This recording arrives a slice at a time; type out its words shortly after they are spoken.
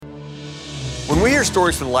When we hear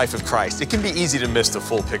stories from the life of Christ, it can be easy to miss the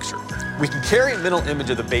full picture. We can carry a mental image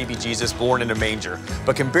of the baby Jesus born in a manger,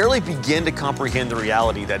 but can barely begin to comprehend the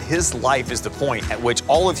reality that his life is the point at which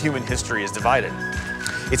all of human history is divided.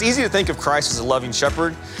 It's easy to think of Christ as a loving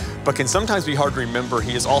shepherd, but can sometimes be hard to remember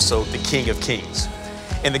he is also the King of Kings.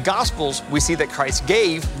 In the Gospels, we see that Christ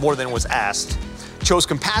gave more than was asked, chose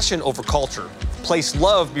compassion over culture, placed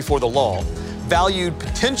love before the law, valued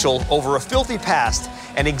potential over a filthy past,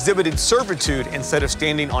 and exhibited servitude instead of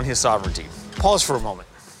standing on his sovereignty. Pause for a moment.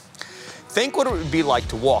 Think what it would be like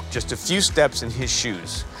to walk just a few steps in his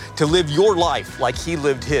shoes, to live your life like he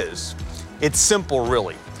lived his. It's simple,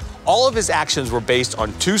 really. All of his actions were based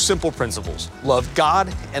on two simple principles: love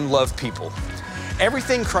God and love people.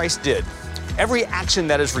 Everything Christ did, every action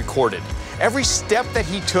that is recorded, every step that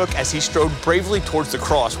he took as he strode bravely towards the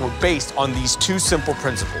cross were based on these two simple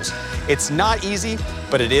principles. It's not easy,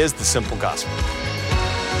 but it is the simple gospel.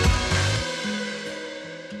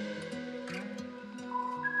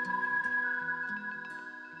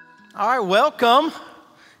 All right, welcome.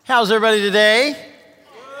 How's everybody today?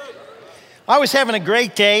 I was having a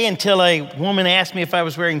great day until a woman asked me if I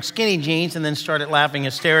was wearing skinny jeans and then started laughing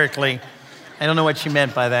hysterically. I don't know what she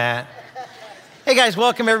meant by that. Hey guys,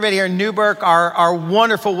 welcome everybody here in Newburgh, our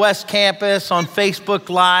wonderful West Campus on Facebook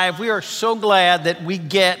Live. We are so glad that we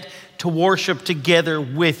get to worship together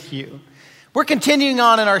with you. We're continuing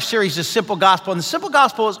on in our series, The Simple Gospel, and the Simple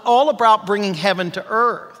Gospel is all about bringing heaven to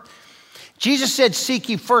earth. Jesus said, seek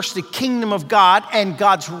ye first the kingdom of God and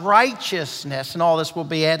God's righteousness, and all this will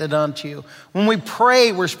be added unto you. When we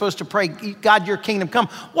pray, we're supposed to pray, God, your kingdom come.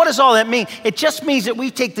 What does all that mean? It just means that we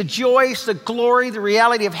take the joys, the glory, the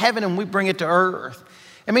reality of heaven, and we bring it to earth.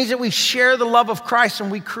 It means that we share the love of Christ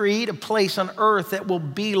and we create a place on earth that will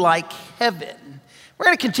be like heaven. We're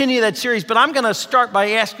going to continue that series, but I'm going to start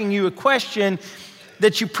by asking you a question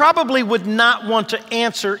that you probably would not want to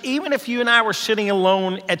answer even if you and I were sitting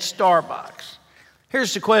alone at Starbucks.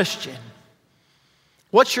 Here's the question.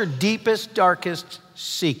 What's your deepest, darkest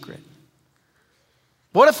secret?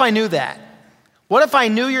 What if I knew that? What if I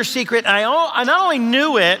knew your secret and I not only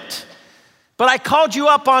knew it, but I called you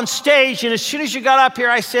up on stage, and as soon as you got up here,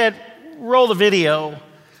 I said, roll the video,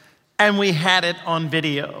 and we had it on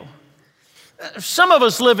video. Some of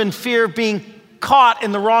us live in fear of being caught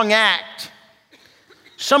in the wrong act.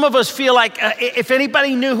 Some of us feel like if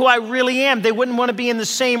anybody knew who I really am, they wouldn't want to be in the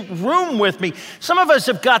same room with me. Some of us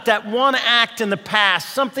have got that one act in the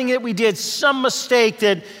past, something that we did, some mistake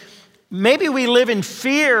that maybe we live in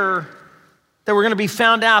fear that we're going to be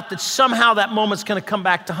found out, that somehow that moment's going to come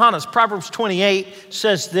back to haunt us. Proverbs 28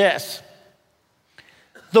 says this: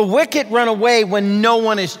 the wicked run away when no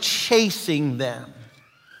one is chasing them.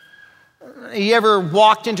 You ever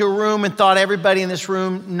walked into a room and thought everybody in this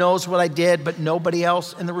room knows what I did, but nobody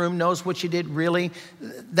else in the room knows what you did really?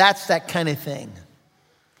 That's that kind of thing.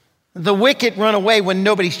 The wicked run away when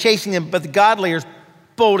nobody's chasing them, but the godly are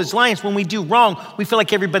bold as lions. When we do wrong, we feel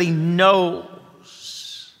like everybody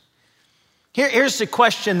knows. Here's the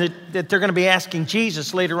question that they're going to be asking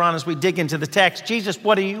Jesus later on as we dig into the text. Jesus,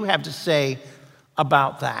 what do you have to say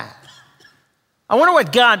about that? I wonder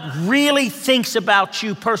what God really thinks about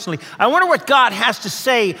you personally. I wonder what God has to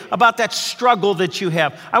say about that struggle that you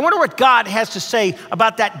have. I wonder what God has to say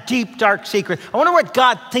about that deep, dark secret. I wonder what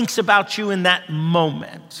God thinks about you in that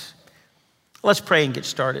moment. Let's pray and get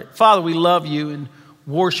started. Father, we love you and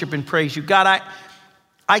worship and praise you. God,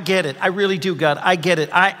 I get it. I really do, God. I get it.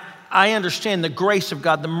 I understand the grace of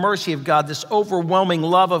God, the mercy of God, this overwhelming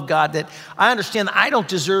love of God, that I understand that I don't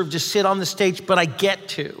deserve to sit on the stage, but I get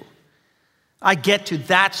to.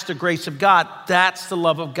 That's the grace of God. That's the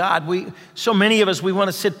love of God. So many of us, we want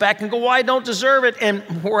to sit back and go, well, I don't deserve it.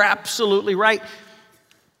 And we're absolutely right.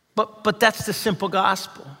 But that's the simple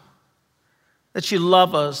gospel. That you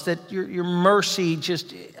love us, that your mercy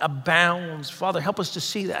just abounds. Father, help us to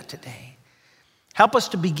see that today. Help us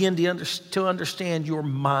to begin to understand your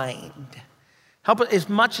mind. Help us as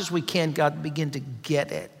much as we can, God, begin to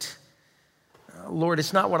get it. Lord,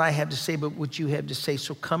 it's not what I have to say, but what you have to say.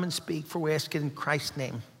 So come and speak, for we ask it in Christ's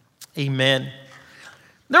name. Amen.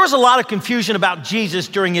 There was a lot of confusion about Jesus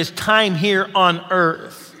during his time here on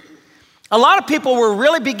earth. A lot of people were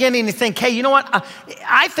really beginning to think, hey, you know what?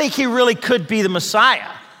 I think he really could be the Messiah.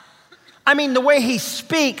 I mean, the way he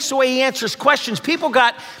speaks, the way he answers questions, people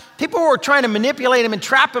who were trying to manipulate him and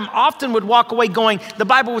trap him often would walk away going, the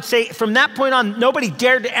Bible would say, from that point on, nobody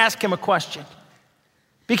dared to ask him a question.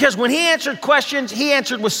 Because when he answered questions, he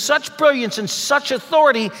answered with such brilliance and such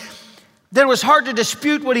authority that it was hard to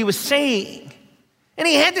dispute what he was saying. And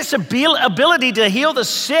he had this ability to heal the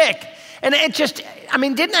sick. And it just,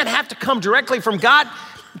 didn't that have to come directly from God?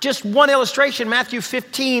 just one illustration. Matthew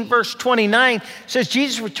 15, verse 29 says,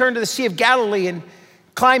 Jesus returned to the Sea of Galilee and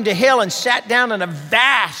climbed a hill and sat down, and a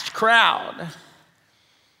vast crowd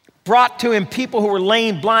brought to him people who were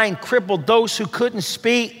lame, blind, crippled, those who couldn't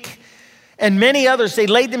speak, and many others. They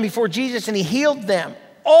laid them before Jesus, and he healed them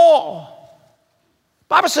all.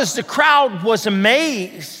 The Bible says the crowd was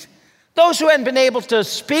amazed. Those who hadn't been able to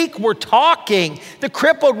speak were talking. The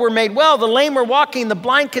crippled were made well. The lame were walking. The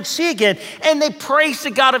blind could see again. And they praised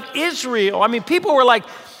the God of Israel. I mean, people were like,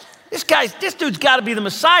 this dude's got to be the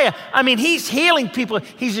Messiah. I mean, he's healing people.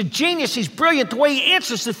 He's a genius. He's brilliant. The way he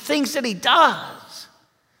answers the things that he does.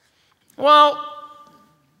 Well,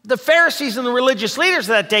 the Pharisees and the religious leaders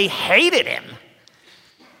of that day hated him.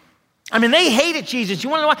 I mean, they hated Jesus. You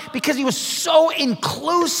want to know why? Because he was so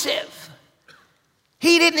inclusive.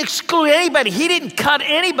 He didn't exclude anybody. He didn't cut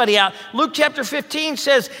anybody out. Luke chapter 15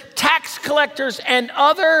 says, tax collectors and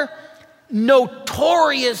other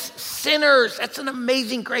notorious sinners. That's an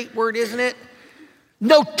amazing, great word, isn't it?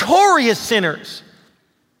 Notorious sinners.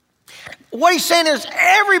 What he's saying is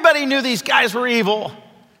everybody knew these guys were evil.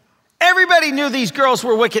 Everybody knew these girls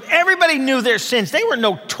were wicked. Everybody knew their sins. They were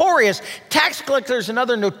notorious. Tax collectors and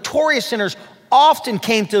other notorious sinners often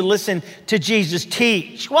came to listen to Jesus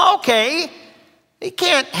teach. Well, okay. He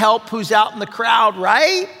can't help who's out in the crowd,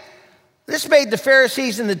 right? This made the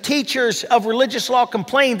Pharisees and the teachers of religious law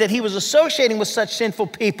complain that he was associating with such sinful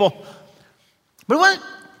people. But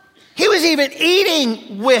he was even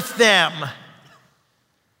eating with them.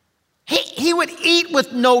 He would eat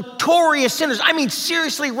with notorious sinners. I mean,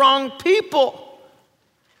 seriously wrong people.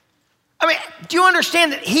 I mean, do you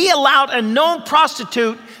understand that he allowed a known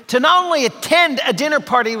prostitute to not only attend a dinner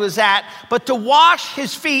party he was at, but to wash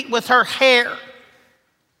his feet with her hair?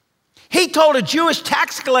 He told a Jewish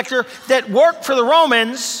tax collector that worked for the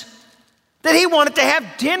Romans that he wanted to have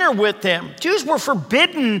dinner with them. Jews were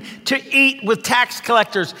forbidden to eat with tax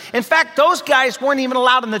collectors. In fact, those guys weren't even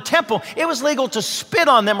allowed in the temple. It was legal to spit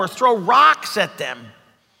on them or throw rocks at them.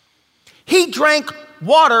 He drank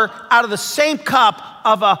water out of the same cup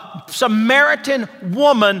of a Samaritan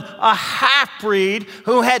woman, a half-breed,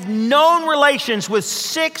 who had known relations with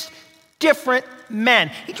 6 different men.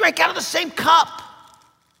 He drank out of the same cup.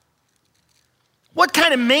 What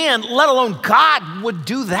kind of man, let alone God, would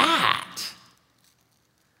do that?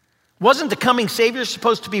 Wasn't the coming Savior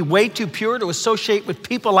supposed to be way too pure to associate with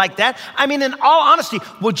people like that? I mean, in all honesty,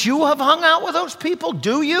 would you have hung out with those people?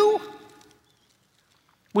 Do you?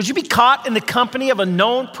 Would you be caught in the company of a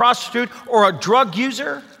known prostitute or a drug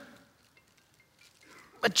user?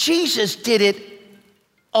 But Jesus did it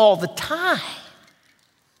all the time.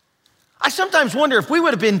 I sometimes wonder if we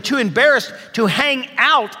would have been too embarrassed to hang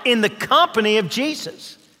out in the company of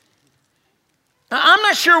Jesus. Now, I'm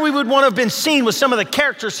not sure we would want to have been seen with some of the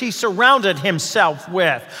characters he surrounded himself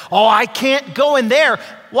with. Oh, I can't go in there.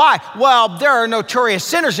 Why? Well, there are notorious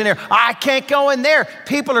sinners in there. I can't go in there.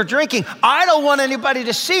 People are drinking. I don't want anybody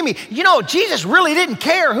to see me. You know, Jesus really didn't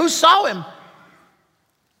care who saw him.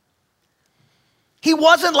 He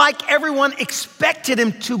wasn't like everyone expected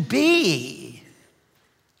him to be.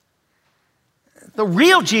 The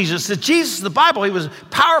real Jesus, the Jesus of the Bible, he was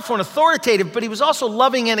powerful and authoritative, but he was also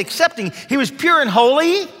loving and accepting. He was pure and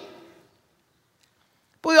holy.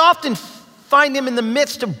 But we often find him in the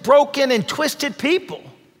midst of broken and twisted people.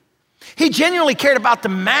 He genuinely cared about the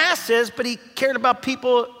masses, but he cared about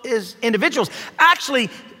people as individuals. Actually,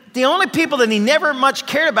 the only people that he never much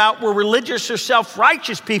cared about were religious or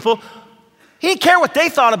self-righteous people. He didn't care what they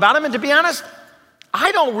thought about him, and to be honest,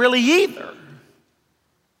 I don't really either.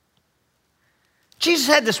 Jesus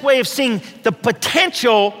had this way of seeing the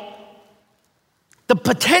potential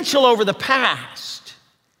over the past.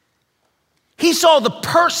 He saw the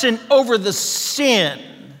person over the sin.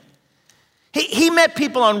 He met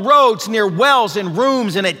people on roads, near wells, in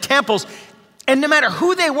rooms, and at temples. And no matter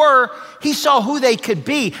who they were, he saw who they could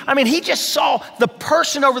be. I mean, he just saw the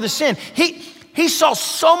person over the sin. He saw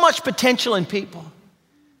so much potential in people.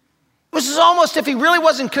 It was almost if he really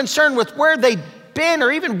wasn't concerned with where they'd been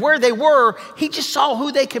or even where they were, he just saw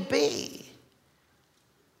who they could be. He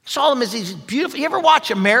saw them as these beautiful. You ever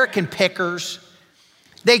watch American Pickers?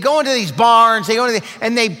 They go into these barns,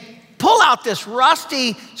 and they pull out this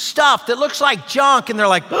rusty stuff that looks like junk, and they're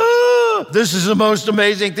like, oh, this is the most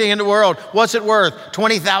amazing thing in the world. What's it worth?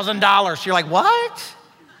 $20,000. You're like, what?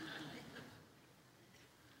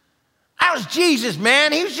 That was Jesus,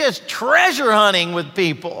 man. He was just treasure hunting with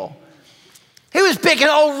people. He was picking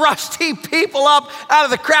old rusty people up out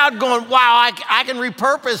of the crowd going, wow, I can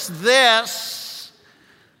repurpose this.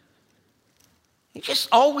 He just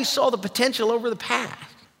always saw the potential over the past.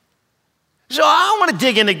 So I want to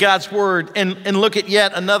dig into God's word and look at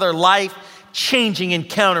yet another life-changing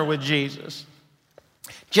encounter with Jesus.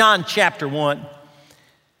 John chapter 1,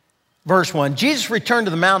 verse 1. Jesus returned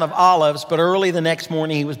to the Mount of Olives, but early the next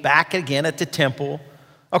morning he was back again at the temple.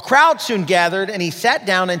 A crowd soon gathered, and he sat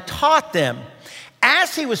down and taught them.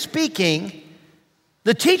 As he was speaking,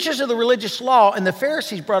 the teachers of the religious law and the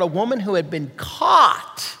Pharisees brought a woman who had been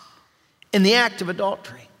caught in the act of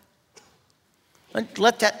adultery.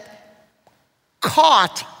 Let that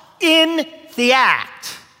caught in the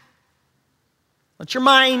act. Let your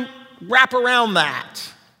mind wrap around that.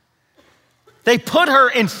 They put her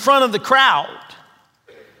in front of the crowd.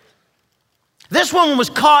 This woman was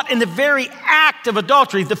caught in the very act of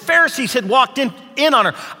adultery. The Pharisees had walked in on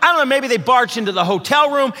her. I don't know, maybe they barged into the hotel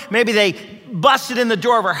room. Maybe they busted in the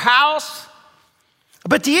door of her house.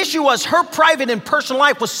 But the issue was her private and personal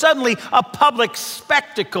life was suddenly a public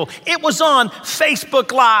spectacle. It was on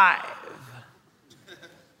Facebook Live.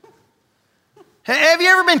 Have you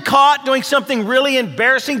ever been caught doing something really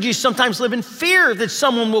embarrassing? Do you sometimes live in fear that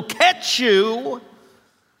someone will catch you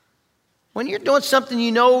when you're doing something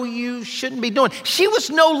you know you shouldn't be doing? She was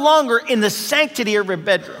no longer in the sanctity of her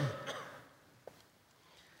bedroom.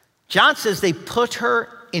 John says they put her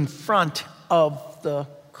in front of the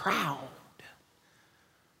crowd.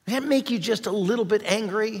 Does that make you just a little bit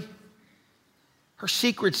angry? Her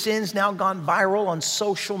secret sins now gone viral on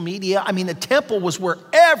social media. I mean, the temple was where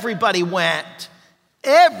everybody went.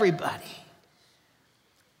 Everybody.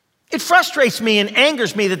 It frustrates me and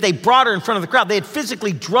angers me that they brought her in front of the crowd. They had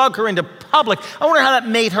physically drug her into public. I wonder how that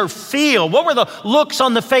made her feel. What were the looks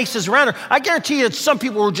on the faces around her? I guarantee you that some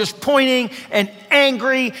people were just pointing and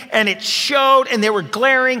angry, and it showed, and they were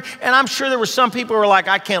glaring. And I'm sure there were some people who were like,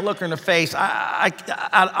 I can't look her in the face.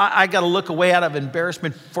 I got to look away out of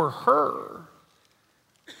embarrassment for her.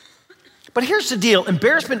 But here's the deal.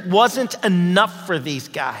 Embarrassment wasn't enough for these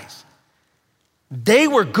guys. They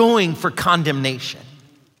were going for condemnation.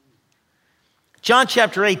 John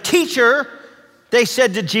chapter 8, teacher, they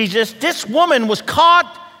said to Jesus, this woman was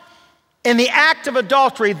caught in the act of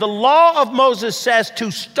adultery. The law of Moses says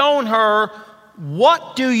to stone her.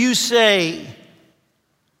 What do you say?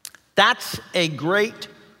 That's a great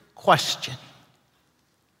question.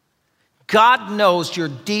 God knows your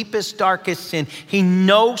deepest, darkest sin. He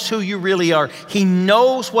knows who you really are. He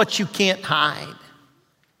knows what you can't hide.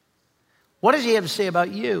 What does he have to say about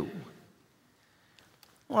you?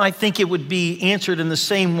 Well, I think it would be answered in the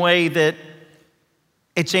same way that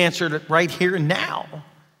it's answered right here and now.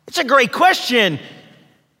 It's a great question.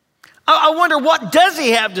 I wonder, what does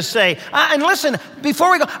he have to say? And listen,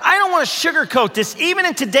 before we go, I don't want to sugarcoat this. Even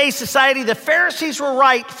in today's society, the Pharisees were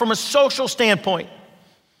right from a social standpoint.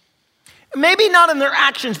 Maybe not in their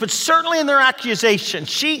actions, but certainly in their accusations.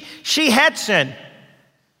 She had sinned.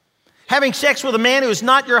 Having sex with a man who is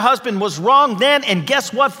not your husband was wrong then, and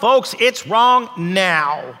guess what, folks? It's wrong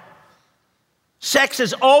now. Sex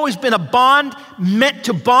has always been a bond meant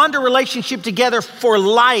to bond a relationship together for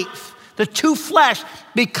life. The two flesh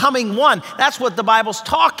becoming one. That's what the Bible's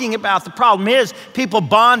talking about. The problem is people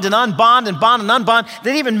bond and unbond and bond and unbond.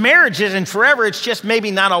 Then even marriage isn't forever. It's just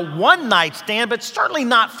maybe not a one-night stand, but certainly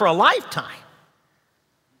not for a lifetime.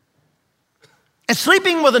 And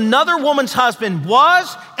sleeping with another woman's husband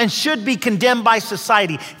was and should be condemned by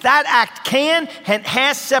society. That act can and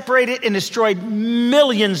has separated and destroyed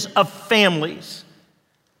millions of families.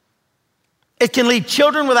 It can leave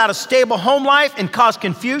children without a stable home life and cause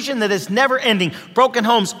confusion that is never ending. Broken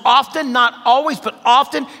homes often, not always, but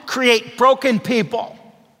often create broken people.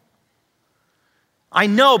 I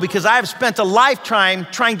know because I've spent a lifetime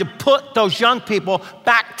trying to put those young people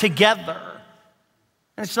back together.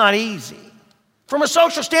 And it's not easy. From a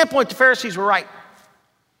social standpoint, the Pharisees were right.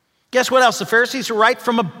 Guess what else? The Pharisees were right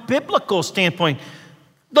from a biblical standpoint.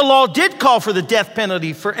 The law did call for the death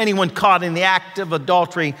penalty for anyone caught in the act of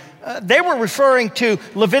adultery. They were referring to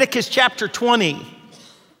Leviticus chapter 20.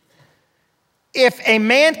 If a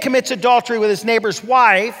man commits adultery with his neighbor's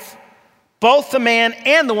wife, both the man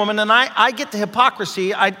and the woman, and I get the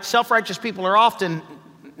hypocrisy. Self-righteous people are often,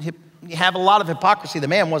 have a lot of hypocrisy. The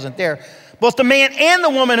man wasn't there. Both the man and the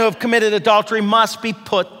woman who have committed adultery must be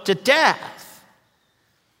put to death.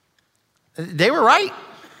 They were right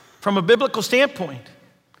from a biblical standpoint.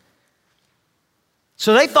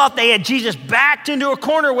 So they thought they had Jesus backed into a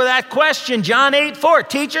corner with that question. John 8:4,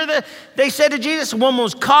 teacher, they said to Jesus, a woman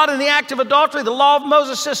was caught in the act of adultery. The law of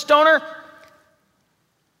Moses says stone her.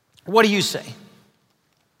 What do you say?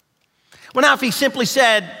 Well, now if he simply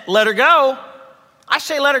said, let her go, I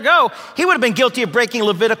say let her go, he would have been guilty of breaking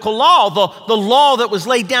Levitical law, the law that was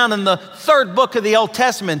laid down in the third book of the Old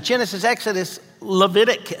Testament, Genesis, Exodus,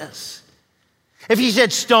 Leviticus. If he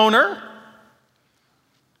said stone her,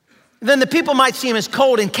 then the people might see him as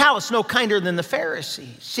cold and callous, no kinder than the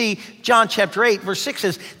Pharisees. See, John chapter 8, verse 6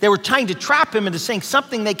 says they were trying to trap him into saying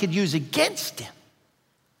something they could use against him.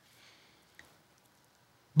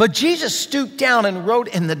 But Jesus stooped down and wrote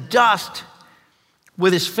in the dust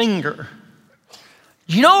with his finger.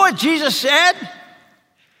 You know what Jesus said?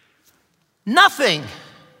 Nothing.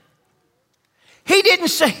 He didn't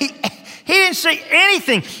say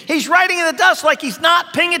anything. He's writing in the dust like he's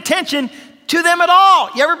not paying attention to them at all.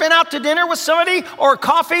 You ever been out to dinner with somebody or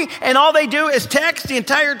coffee and all they do is text the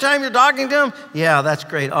entire time you're talking to them? Yeah, that's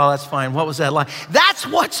great. Oh, that's fine. What was that like? That's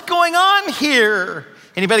what's going on here.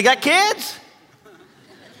 Anybody got kids?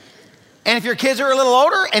 And if your kids are a little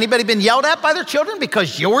older, anybody been yelled at by their children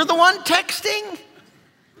because you're the one texting?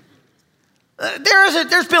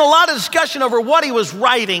 There's been a lot of discussion over what he was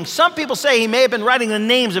writing. Some people say he may have been writing the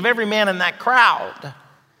names of every man in that crowd.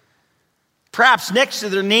 Perhaps next to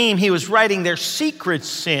their name, he was writing their secret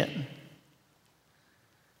sin.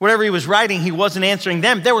 Whatever he was writing, he wasn't answering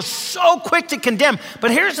them. They were so quick to condemn.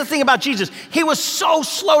 But here's the thing about Jesus. He was so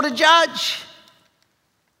slow to judge.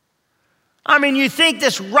 I mean, you think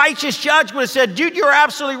this righteous judge would have said, dude, you're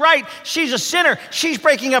absolutely right. She's a sinner. She's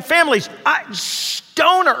breaking up families.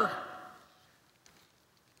 Stone her.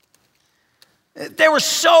 They were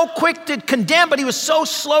so quick to condemn, but he was so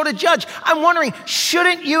slow to judge. I'm wondering,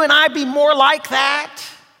 shouldn't you and I be more like that?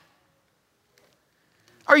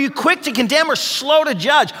 Are you quick to condemn or slow to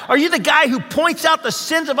judge? Are you the guy who points out the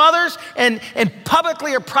sins of others and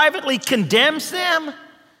publicly or privately condemns them?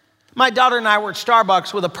 My daughter and I were at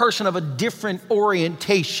Starbucks with a person of a different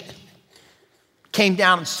orientation. Came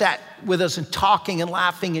down and sat with us and talking and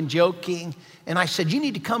laughing and joking. And I said, you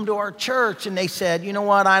need to come to our church. And they said, you know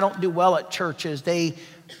what? I don't do well at churches. They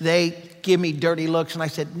give me dirty looks. And I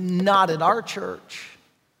said, not at our church.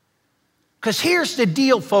 Because here's the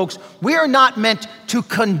deal, folks. We are not meant to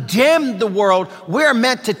condemn the world. We are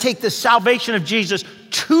meant to take the salvation of Jesus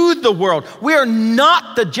to the world. We are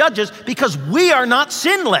not the judges because we are not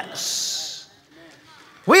sinless.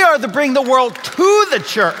 We are to bring the world to the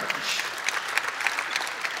church.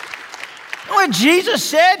 When Jesus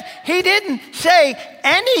said, he didn't say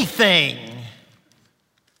anything.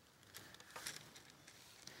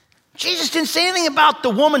 Jesus didn't say anything about the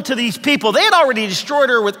woman to these people. They had already destroyed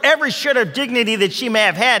her with every shred of dignity that she may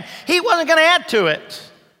have had. He wasn't going to add to it.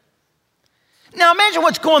 Now imagine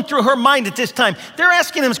what's going through her mind at this time. They're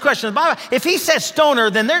asking him this question. If he says stone her,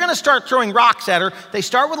 then they're going to start throwing rocks at her. They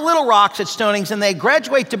start with little rocks at stonings and they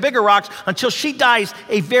graduate to bigger rocks until she dies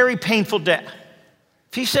a very painful death.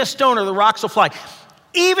 If he says stone her, the rocks will fly.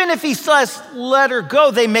 Even if he says let her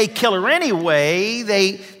go, they may kill her anyway.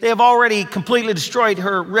 They have already completely destroyed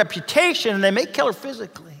her reputation, and they may kill her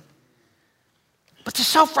physically. But the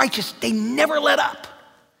self-righteous, they never let up.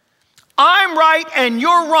 I'm right and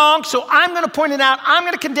you're wrong, so I'm going to point it out. I'm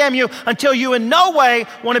going to condemn you until you in no way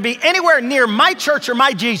want to be anywhere near my church or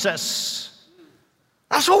my Jesus.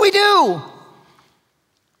 That's what we do.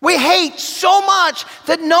 We hate so much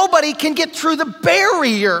that nobody can get through the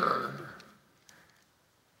barrier.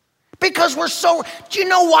 Because we're so, do you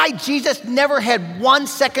know why Jesus never had 1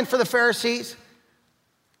 second for the Pharisees?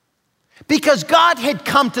 Because God had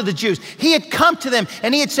come to the Jews. He had come to them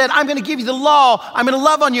and he had said, I'm going to give you the law. I'm going to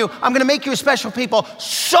love on you. I'm going to make you a special people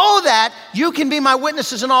so that you can be my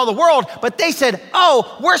witnesses in all the world. But they said,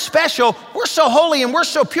 oh, we're special. We're so holy and we're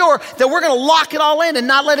so pure that we're going to lock it all in and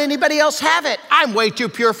not let anybody else have it. I'm way too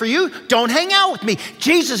pure for you. Don't hang out with me.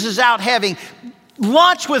 Jesus is out having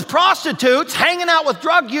lunch with prostitutes, hanging out with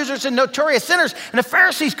drug users and notorious sinners, and the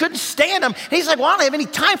Pharisees couldn't stand him. And he's like, well, I don't have any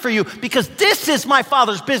time for you because this is my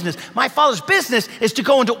Father's business. My Father's business is to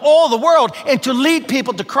go into all the world and to lead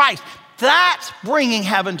people to Christ. That's bringing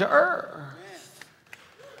heaven to earth.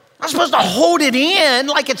 I'm supposed to hold it in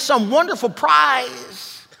like it's some wonderful prize.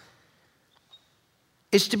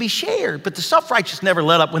 It's to be shared, but the self-righteous never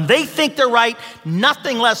let up. When they think they're right,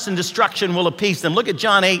 nothing less than destruction will appease them. Look at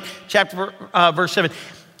John 8, verse 7.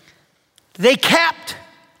 They kept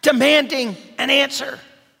demanding an answer.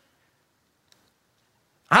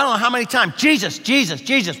 I don't know how many times. Jesus,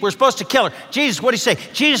 we're supposed to kill her. Jesus, what do you say?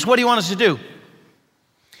 Jesus, what do you want us to do?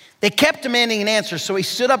 They kept demanding an answer, so he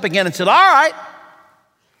stood up again and said, all right,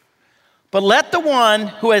 but let the one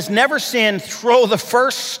who has never sinned throw the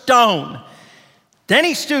first stone. Then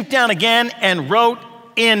he stooped down again and wrote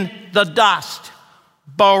in the dust.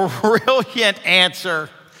 Brilliant answer.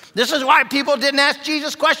 This is why people didn't ask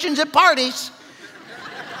Jesus questions at parties.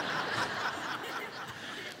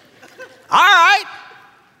 All right.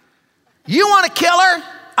 You want to kill her?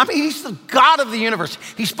 I mean, he's the God of the universe.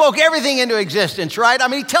 He spoke everything into existence, right? I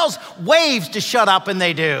mean, he tells waves to shut up and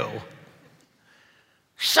they do.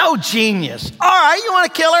 So genius. All right, you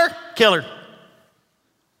want to kill her? Kill her.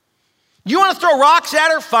 You want to throw rocks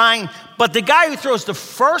at her? Fine. But the guy who throws the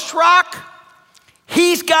first rock,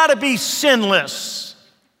 he's got to be sinless.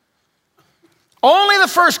 Only the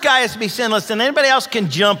first guy has to be sinless, and anybody else can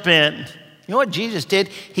jump in. You know what Jesus did?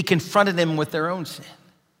 He confronted them with their own sin.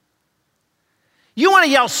 You want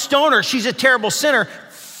to yell, stone her, she's a terrible sinner.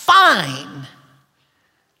 Fine.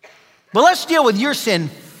 But let's deal with your sin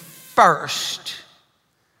first.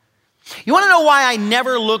 You want to know why I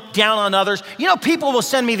never look down on others? You know, people will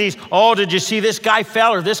send me these, oh, did you see this guy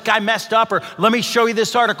fell or this guy messed up or let me show you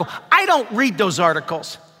this article. I don't read those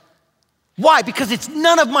articles. Why? Because it's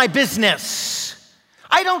none of my business.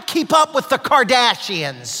 I don't keep up with the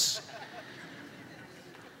Kardashians.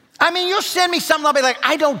 I mean, you'll send me something, I'll be like,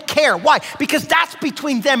 I don't care. Why? Because that's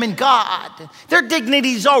between them and God. Their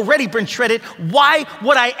dignity's already been shredded. Why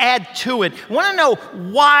would I add to it? You want to know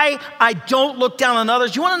why I don't look down on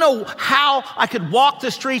others? You want to know how I could walk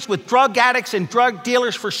the streets with drug addicts and drug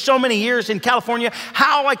dealers for so many years in California?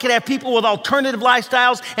 How I could have people with alternative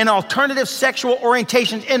lifestyles and alternative sexual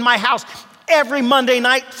orientations in my house every Monday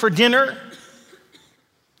night for dinner?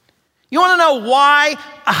 You want to know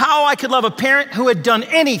how I could love a parent who had done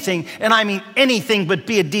anything, and I mean anything but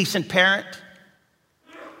be a decent parent?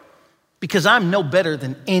 Because I'm no better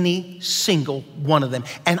than any single one of them,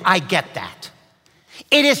 and I get that.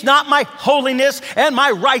 It is not my holiness and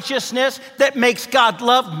my righteousness that makes God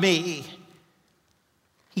love me.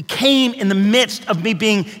 He came in the midst of me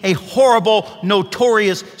being a horrible,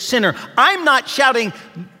 notorious sinner. I'm not shouting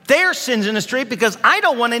their sins in the street because I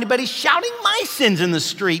don't want anybody shouting my sins in the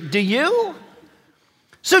street. Do you?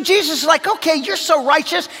 So Jesus is like, okay, you're so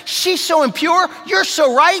righteous. She's so impure. You're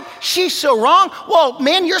so right. She's so wrong. Well,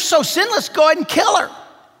 man, you're so sinless. Go ahead and kill her.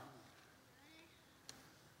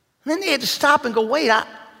 And then they had to stop and go, wait,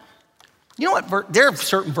 you know what? There are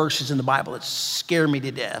certain verses in the Bible that scare me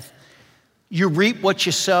to death. You reap what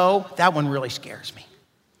you sow. That one really scares me.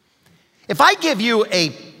 If I give you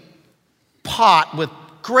a pot with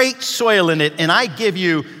great soil in it, and I give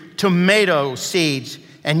you tomato seeds,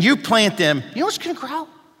 and you plant them, you know what's gonna grow?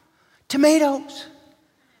 Tomatoes,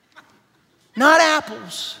 not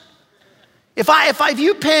apples. If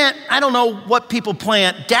you plant, I don't know what people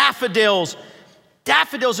plant, daffodils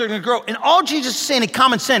are gonna grow. And all Jesus is saying in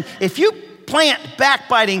common sense, if you plant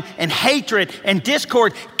backbiting and hatred and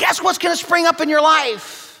discord, guess what's gonna spring up in your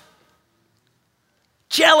life?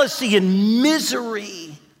 Jealousy and misery.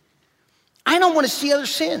 I don't want to see other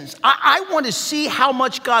sins. I want to see how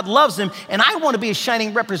much God loves them, and I want to be a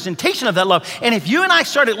shining representation of that love. And if you and I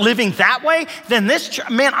started living that way, then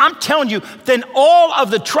man, I'm telling you, then all of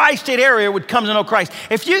the tri-state area would come to know Christ.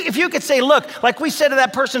 If you could say, look, like we said to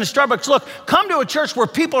that person at Starbucks, look, come to a church where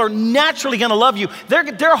people are naturally going to love you.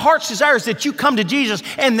 Their heart's desire is that you come to Jesus,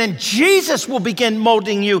 and then Jesus will begin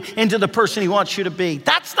molding you into the person he wants you to be.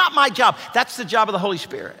 That's not my job. That's the job of the Holy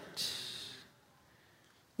Spirit.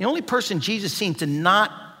 The only person Jesus seemed to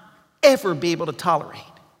not ever be able to tolerate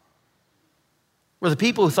were the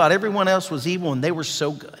people who thought everyone else was evil and they were so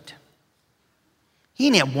good. He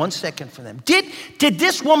didn't have 1 second for them. Did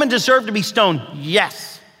this woman deserve to be stoned?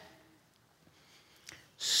 Yes.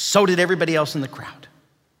 So did everybody else in the crowd.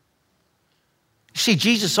 See,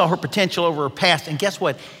 Jesus saw her potential over her past, and guess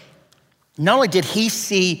what? Not only did he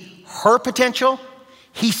see her potential,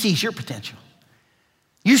 he sees your potential.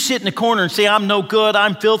 You sit in the corner and say, I'm no good,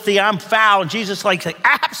 I'm filthy, I'm foul. And Jesus like say,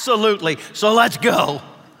 absolutely, so let's go.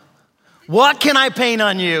 What can I paint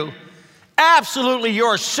on you? Absolutely,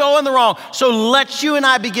 you're so in the wrong. So let you and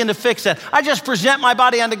I begin to fix that. I just present my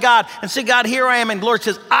body unto God and say, God, here I am. And the Lord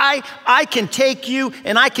says, I can take you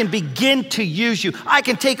and I can begin to use you. I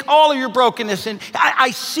can take all of your brokenness and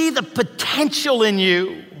I see the potential in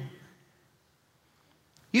you.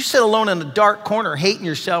 You sit alone in a dark corner hating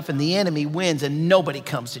yourself and the enemy wins and nobody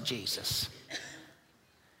comes to Jesus.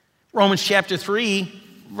 Romans chapter 3,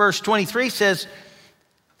 verse 23 says,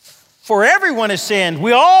 for everyone has sinned.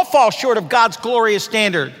 We all fall short of God's glorious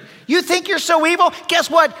standard. You think you're so evil? Guess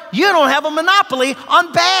what? You don't have a monopoly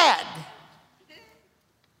on bad.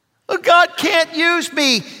 Oh, God can't use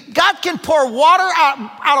me. God can pour water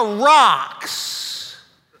out of rocks.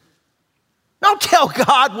 Don't tell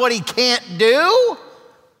God what he can't do.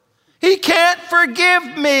 He can't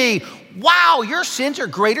forgive me. Wow, your sins are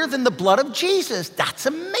greater than the blood of Jesus. That's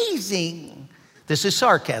amazing. This is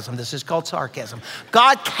sarcasm. This is called sarcasm.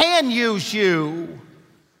 God can use you.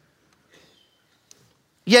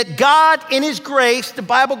 Yet God, in his grace, the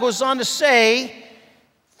Bible goes on to say,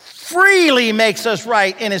 freely makes us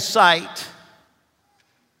right in his sight.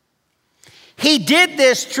 He did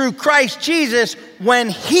this through Christ Jesus when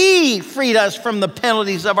he freed us from the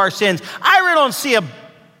penalties of our sins. I really don't see a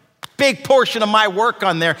big portion of my work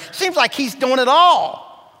on there. Seems like he's doing it all.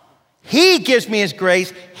 He gives me his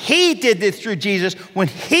grace. He did this through Jesus when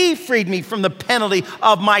he freed me from the penalty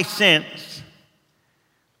of my sins.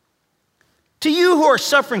 To you who are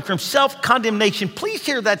suffering from self-condemnation, please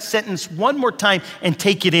hear that sentence one more time and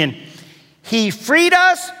take it in. He freed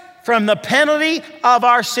us from the penalty of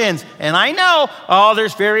our sins. And I know,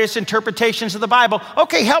 there's various interpretations of the Bible.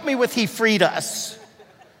 Okay, help me with he freed us.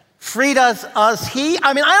 Freed us, he?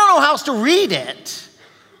 I don't know how else to read it.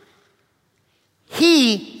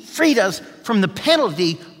 He freed us from the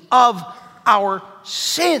penalty of our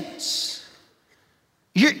sins.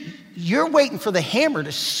 You're waiting for the hammer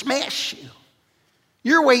to smash you.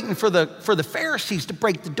 You're waiting for the Pharisees to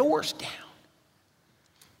break the doors down.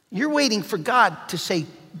 You're waiting for God to say,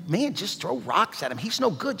 man, just throw rocks at him. He's no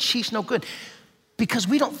good. She's no good. Because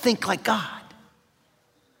we don't think like God.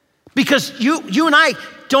 Because you and I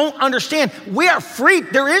don't understand. We are free.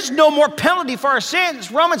 There is no more penalty for our sins.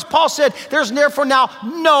 Paul said, there's therefore now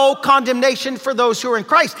no condemnation for those who are in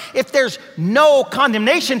Christ. If there's no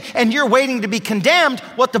condemnation and you're waiting to be condemned,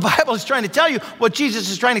 what the Bible is trying to tell you, what Jesus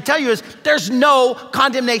is trying to tell you is there's no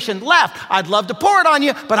condemnation left. I'd love to pour it on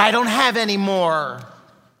you, but I don't have any more.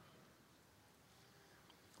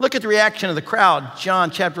 Look at the reaction of the crowd. John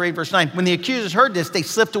chapter 8, verse 9. When the accusers heard this, they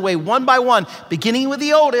slipped away one by one, beginning with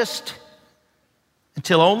the oldest,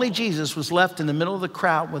 until only Jesus was left in the middle of the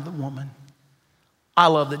crowd with the woman. I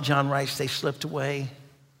love that John writes they slipped away.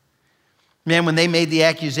 Man, when they made the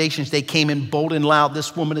accusations, they came in bold and loud.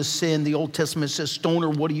 This woman has sinned. The Old Testament says, stone her,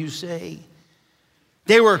 what do you say?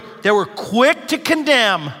 They were quick to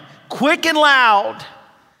condemn, quick and loud,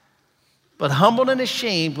 but humbled and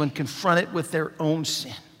ashamed when confronted with their own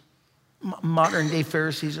sin. Modern day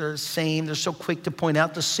Pharisees are the same. They're so quick to point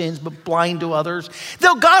out the sins, but blind to others.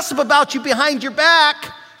 They'll gossip about you behind your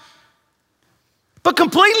back, but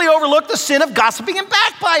completely overlook the sin of gossiping and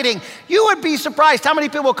backbiting. You would be surprised how many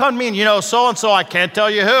people will come to me and, so-and-so, I can't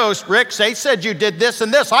tell you who. Rick, they said you did this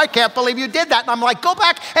and this. I can't believe you did that. And I'm like, go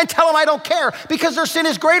back and tell them I don't care because their sin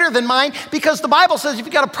is greater than mine, because the Bible says if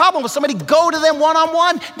you got a problem with somebody, go to them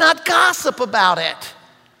one-on-one, not gossip about it.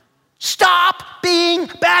 Stop being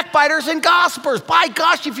backbiters and gossipers. By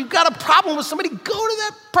gosh, if you've got a problem with somebody, go to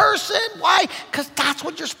that person. Why? Because that's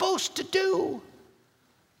what you're supposed to do.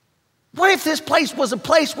 What if this place was a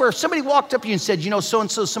place where if somebody walked up to you and said,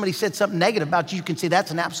 so-and-so, somebody said something negative about you, you can say that's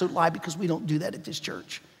an absolute lie because we don't do that at this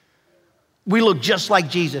church. We look just like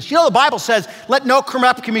Jesus. The Bible says, let no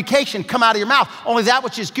corrupt communication come out of your mouth, only that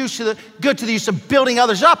which is good to the use of building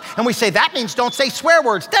others up. And we say, that means don't say swear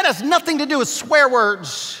words. That has nothing to do with swear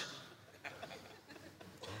words.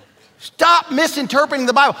 Stop misinterpreting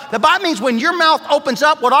the Bible. The Bible means when your mouth opens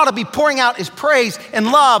up, what ought to be pouring out is praise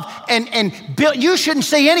and love and build. You shouldn't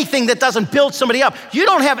say anything that doesn't build somebody up. You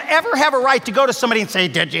don't ever have a right to go to somebody and say,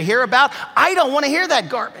 did you hear about? I don't want to hear that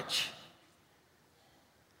garbage.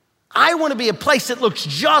 I want to be a place that looks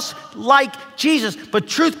just like Jesus. But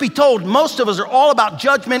truth be told, most of us are all about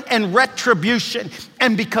judgment and retribution.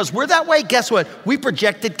 And because we're that way, guess what? We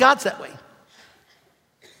projected God's that way.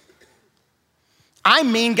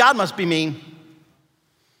 I'm mean, God must be mean.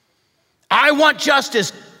 I want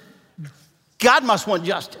justice. God must want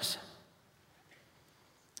justice.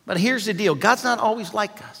 But here's the deal. God's not always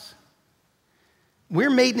like us.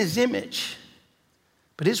 We're made in his image.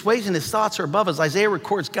 But his ways and his thoughts are above us. Isaiah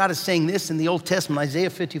records God is saying this in the Old Testament,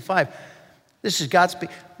 Isaiah 55. This is God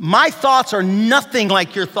speaking. My thoughts are nothing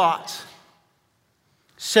like your thoughts,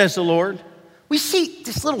 says the Lord. We see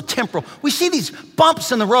this little temporal. We see these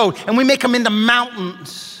bumps in the road and we make them into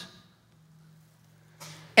mountains.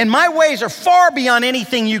 And my ways are far beyond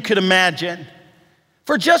anything you could imagine.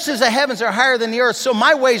 For just as the heavens are higher than the earth, so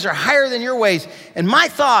my ways are higher than your ways, and my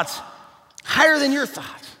thoughts higher than your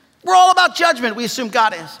thoughts. We're all about judgment, we assume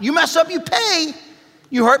God is. You mess up, you pay.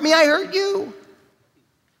 You hurt me, I hurt you.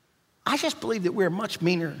 I just believe that we're much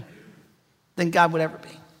meaner than God would ever be.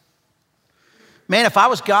 Man, if I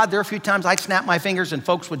was God, there are a few times I'd snap my fingers and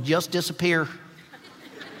folks would just disappear.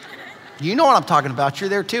 You know what I'm talking about. You're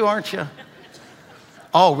there too, aren't you?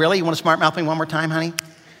 Oh, really? You want to smart mouth me one more time, honey?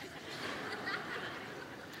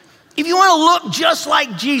 if you want to look just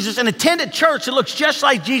like Jesus and attend a church that looks just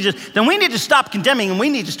like Jesus, then we need to stop condemning and we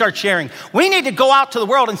need to start sharing. We need to go out to the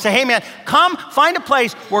world and say, hey man, come find a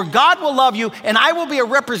place where God will love you and I will be a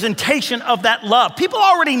representation of that love. People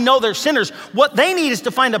already know they're sinners. What they need is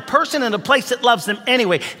to find a person and a place that loves them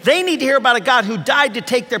anyway. They need to hear about a God who died to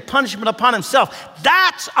take their punishment upon himself.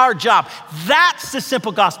 That's our job. That's the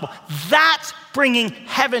simple gospel. That's bringing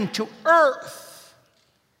heaven to earth.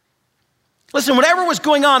 Listen, whatever was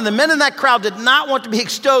going on, the men in that crowd did not want to be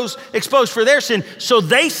exposed for their sin, so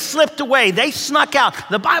they slipped away. They snuck out.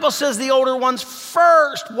 The Bible says the older ones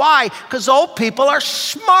first. Why? Because old people are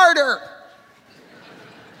smarter.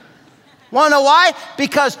 Want to know why?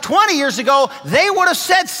 Because 20 years ago, they would have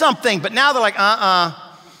said something, but now they're like,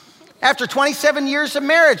 After 27 years of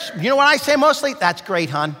marriage, you know what I say mostly? That's great,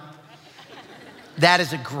 hon. That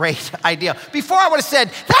is a great idea. Before I would have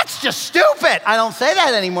said, that's just stupid. I don't say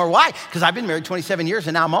that anymore. Why? Because I've been married 27 years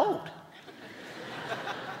and now I'm old.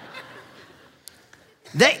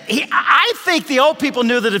 I think the old people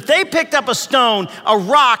knew that if they picked up a stone, a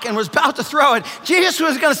rock, and was about to throw it, Jesus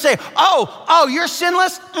was going to say, oh, you're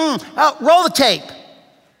sinless? Roll the tape.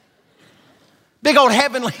 Big old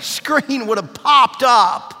heavenly screen would have popped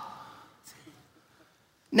up.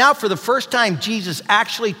 Now, for the first time, Jesus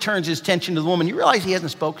actually turns his attention to the woman. You realize he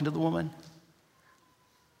hasn't spoken to the woman?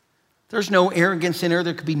 There's no arrogance in her.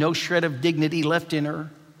 There could be no shred of dignity left in her.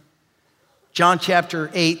 John chapter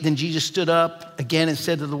 8, then Jesus stood up again and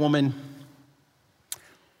said to the woman,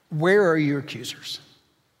 where are your accusers?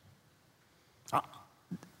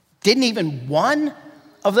 Didn't even one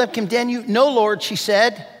of them condemn you? No, Lord, she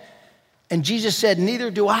said. And Jesus said, neither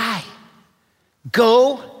do I.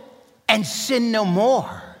 Go and sin no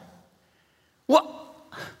more.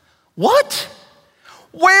 What?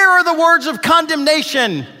 Where are the words of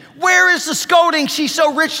condemnation? Where is the scolding she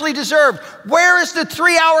so richly deserved? Where is the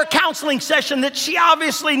 3-hour counseling session that she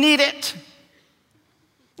obviously needed?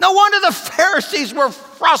 No wonder the Pharisees were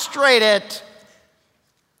frustrated.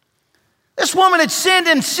 This woman had sinned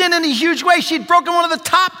in a huge way. She'd broken one of the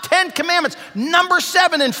top 10 commandments. Number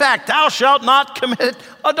 7, in fact, thou shalt not commit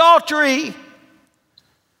adultery.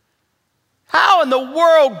 How in the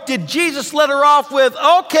world did Jesus let her off with,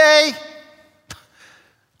 okay,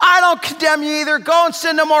 I don't condemn you either. Go and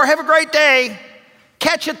sin no more. Have a great day.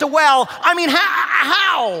 Catch at the well. I mean,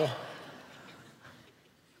 how?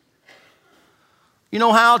 You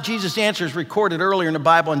know how? Jesus' answer is recorded earlier in the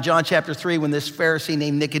Bible in John chapter 3 when this Pharisee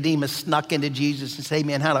named Nicodemus snuck into Jesus and said, hey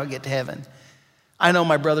man, how do I get to heaven? I know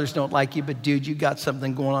my brothers don't like you, but dude, you got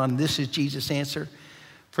something going on. This is Jesus' answer.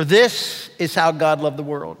 For this is how God loved the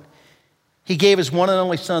world. He gave his one and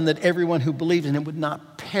only son that everyone who believes in him would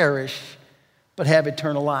not perish, but have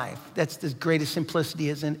eternal life. That's the greatest simplicity,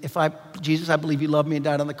 isn't it? Jesus, I believe you loved me and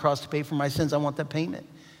died on the cross to pay for my sins. I want that payment.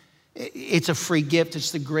 It's a free gift.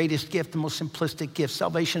 It's the greatest gift, the most simplistic gift.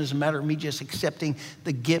 Salvation is a matter of me just accepting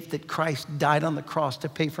the gift that Christ died on the cross to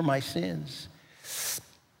pay for my sins.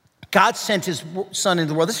 God sent his son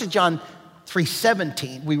into the world. This is John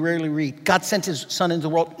 3:17, we rarely read. God sent his son into the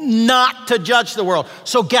world not to judge the world.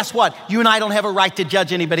 So guess what? You and I don't have a right to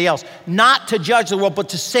judge anybody else. Not to judge the world, but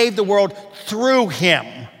to save the world through him.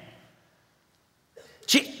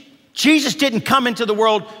 Jesus didn't come into the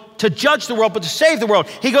world to judge the world, but to save the world.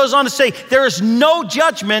 He goes on to say, there is no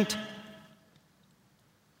judgment.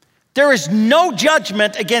 There is no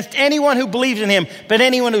judgment against anyone who believes in him, but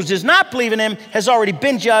anyone who does not believe in him has already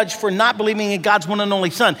been judged for not believing in God's one and only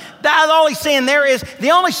son. That's all he's saying there is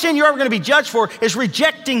the only sin you're ever going to be judged for is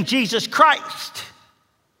rejecting Jesus Christ.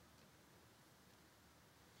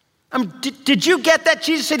 Did you get that?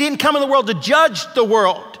 Jesus said he didn't come in the world to judge the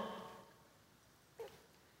world.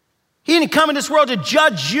 He didn't come in this world to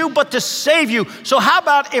judge you, but to save you. So how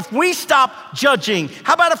about if we stop judging?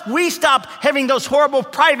 How about if we stop having those horrible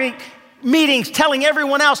private meetings telling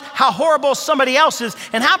everyone else how horrible somebody else is?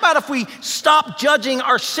 And how about if we stop judging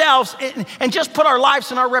ourselves and just put our lives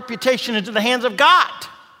and our reputation into the hands of God?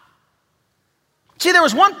 See, there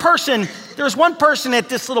was one person at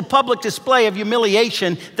this little public display of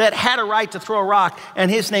humiliation that had a right to throw a rock, and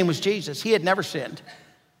his name was Jesus. He had never sinned.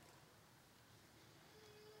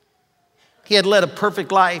 He had led a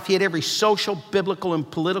perfect life. He had every social, biblical, and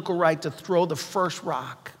political right to throw the first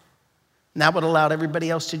rock. And that would allow everybody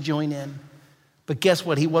else to join in. But guess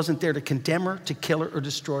what? He wasn't there to condemn her, to kill her, or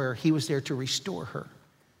destroy her. He was there to restore her.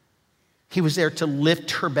 He was there to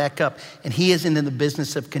lift her back up. And he isn't in the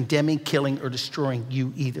business of condemning, killing, or destroying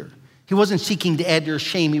you either. He wasn't seeking to add to her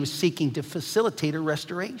shame. He was seeking to facilitate her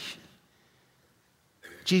restoration.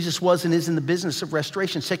 Jesus was and is in the business of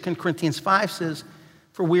restoration. 2 Corinthians 5 says,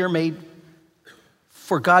 for we are made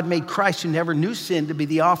For God made Christ, who never knew sin, to be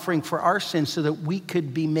the offering for our sins so that we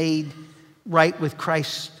could be made right with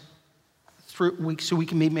Christ so we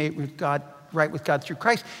can be made right with God through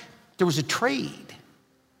Christ. There was a trade.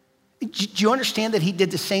 Do you understand that he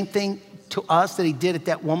did the same thing to us that he did at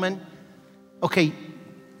that woman? Okay,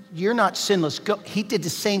 you're not sinless. He did the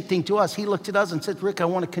same thing to us. He looked at us and said, Rick, I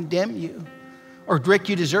want to condemn you. Or Rick,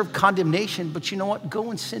 you deserve condemnation, but you know what? Go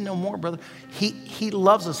and sin no more, brother. He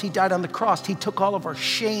loves us. He died on the cross. He took all of our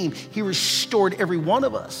shame. He restored every one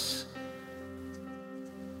of us.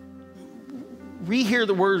 Rehear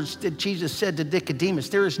the words that Jesus said to Nicodemus.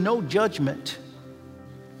 There is no judgment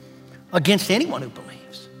against anyone who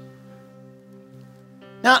believes.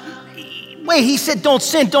 Now, wait, he said don't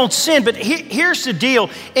sin, but here's the deal.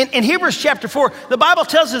 In Hebrews chapter 4, the Bible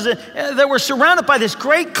tells us that we're surrounded by this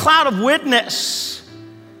great cloud of witness.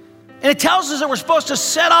 And it tells us that we're supposed to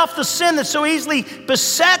set off the sin that so easily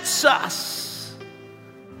besets us.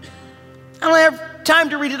 I don't have time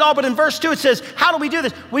to read it all, but in verse 2 it says, how do we do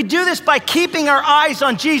this? We do this by keeping our eyes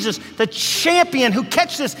on Jesus, the champion who,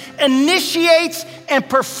 catch this, initiates and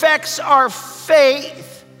perfects our faith.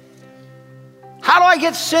 How do I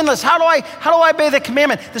get sinless? How do I obey the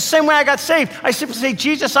commandment? The same way I got saved. I simply say,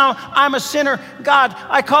 Jesus, I'm a sinner. God,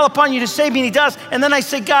 I call upon you to save me, and he does. And then I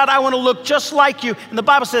say, God, I want to look just like you. And the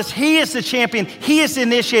Bible says he is the champion. He is the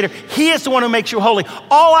initiator. He is the one who makes you holy.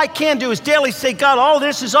 All I can do is daily say, God, all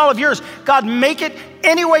this is all of yours. God, make it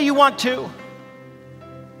any way you want to.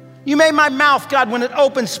 You made my mouth, God, when it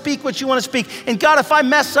opens, speak what you want to speak. And God, if I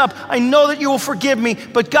mess up, I know that you will forgive me.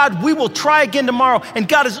 But God, we will try again tomorrow. And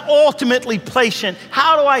God is ultimately patient.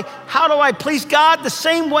 How do I please God? The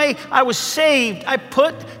same way I was saved. I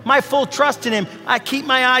put my full trust in him. I keep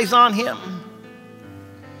my eyes on him.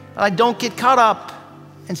 I don't get caught up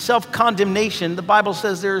in self-condemnation. The Bible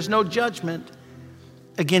says there is no judgment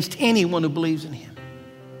against anyone who believes in him.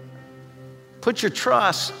 Put your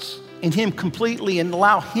trust in him completely and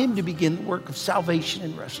allow him to begin the work of salvation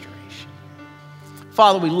and restoration.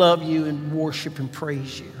 Father, we love you and worship and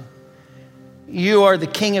praise you. You are the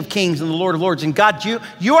King of Kings and the Lord of Lords. And God,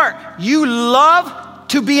 you love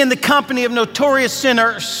to be in the company of notorious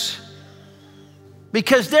sinners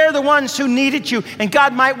because they're the ones who needed you. And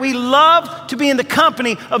God, might we love to be in the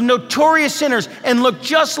company of notorious sinners and look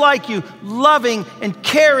just like you, loving and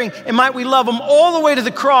caring. And might we love them all the way to the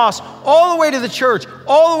cross, all the way to the church,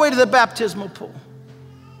 all the way to the baptismal pool.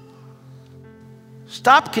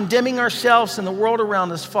 Stop condemning ourselves and the world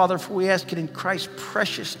around us, Father, for we ask it in Christ's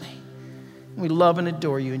precious name. We love and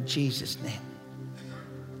adore you in Jesus' name.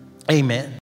 Amen.